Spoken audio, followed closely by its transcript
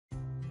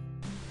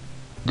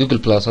Google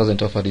Plus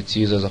hasn't offered its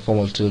users a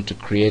formal tool to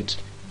create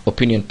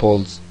opinion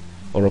polls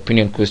or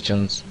opinion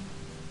questions.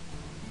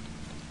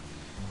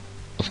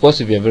 Of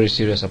course, if you are very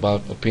serious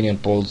about opinion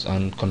polls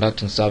and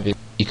conducting surveys,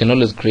 you can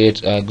always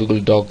create a Google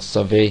Docs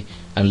survey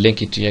and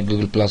link it to your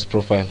Google Plus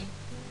profile.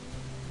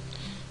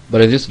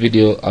 But in this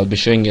video, I'll be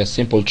showing you a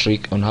simple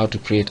trick on how to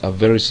create a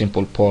very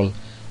simple poll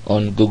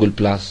on Google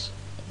Plus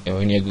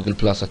or in your Google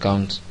Plus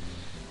account.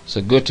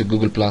 So go to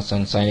Google Plus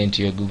and sign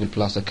into your Google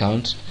Plus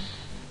account,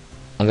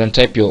 and then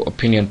type your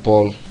opinion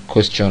poll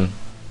question.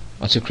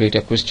 Once you create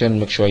a question,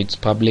 make sure it's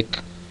public.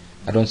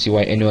 I don't see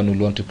why anyone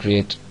will want to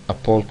create a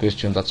poll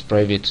question that's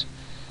private.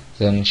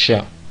 Then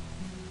share.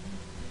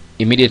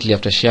 Immediately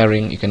after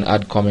sharing, you can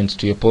add comments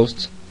to your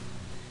post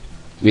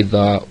with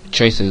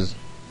choices,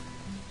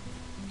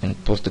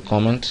 and post the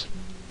comment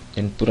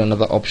and put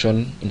another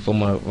option in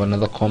form of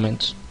another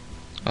comment.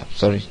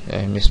 Sorry,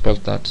 I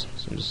misspelled that,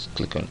 so just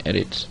click on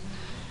edit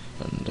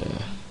and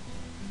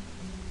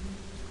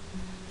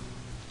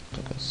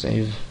click on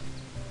save,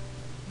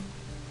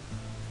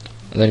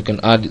 and then you can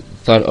add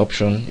third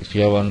option if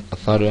you have a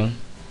third one.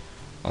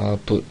 I'll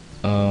put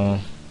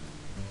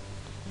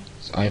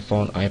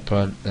iPhone,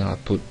 iPad, then I'll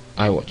put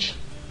iWatch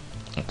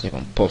and click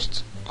on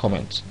post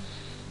comment.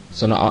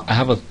 So now I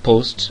have a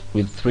post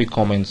with 3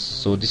 comments.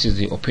 So this is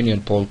the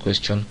opinion poll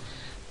question.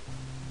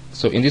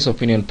 So in this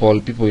opinion poll,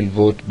 people will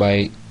vote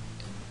by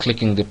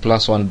clicking the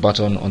 +1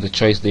 button on the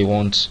choice they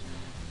want,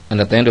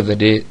 and at the end of the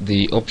day,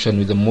 the option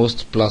with the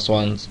most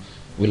 +1s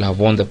will have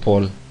won the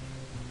poll.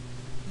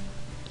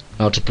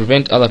 Now, to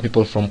prevent other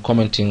people from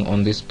commenting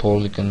on this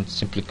poll, you can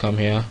simply come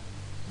here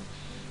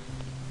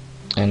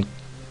and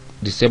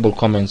disable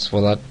comments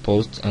for that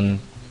post, and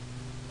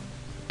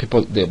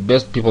the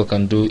best people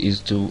can do is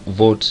to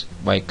vote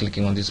by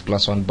clicking on this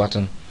 +1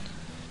 button.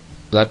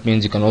 That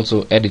means you can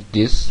also edit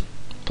this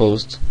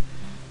post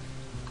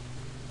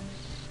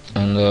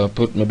and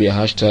put maybe a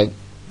hashtag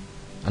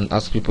and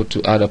ask people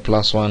to add a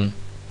 +1.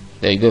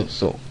 There you go.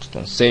 So just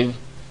on save.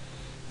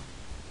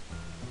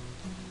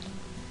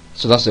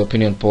 So that's the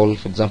opinion poll.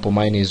 For example,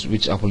 mine is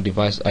which Apple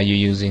device are you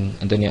using,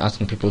 and then you're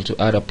asking people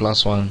to add a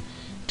 +1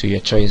 to your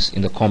choice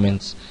in the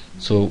comments.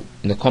 So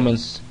in the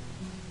comments,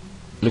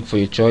 look for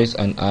your choice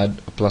and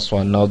add a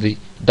 +1. Now the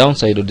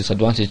downside or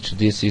disadvantage to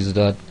this is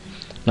that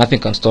nothing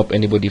can stop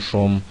anybody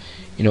from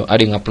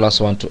adding a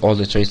 +1 to all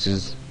the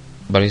choices,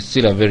 but it's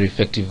still a very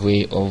effective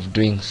way of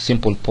doing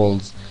simple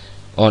polls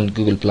on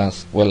Google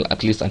Plus. Well,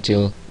 at least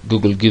until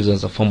Google gives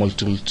us a formal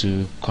tool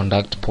to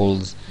conduct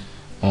polls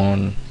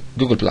on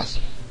Google Plus.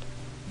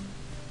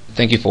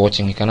 Thank you for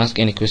watching. You can ask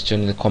any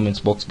question in the comments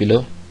box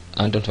below,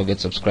 and don't forget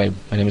to subscribe.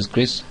 My name is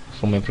Chris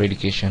from Web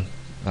Education.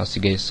 I'll see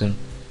you guys soon.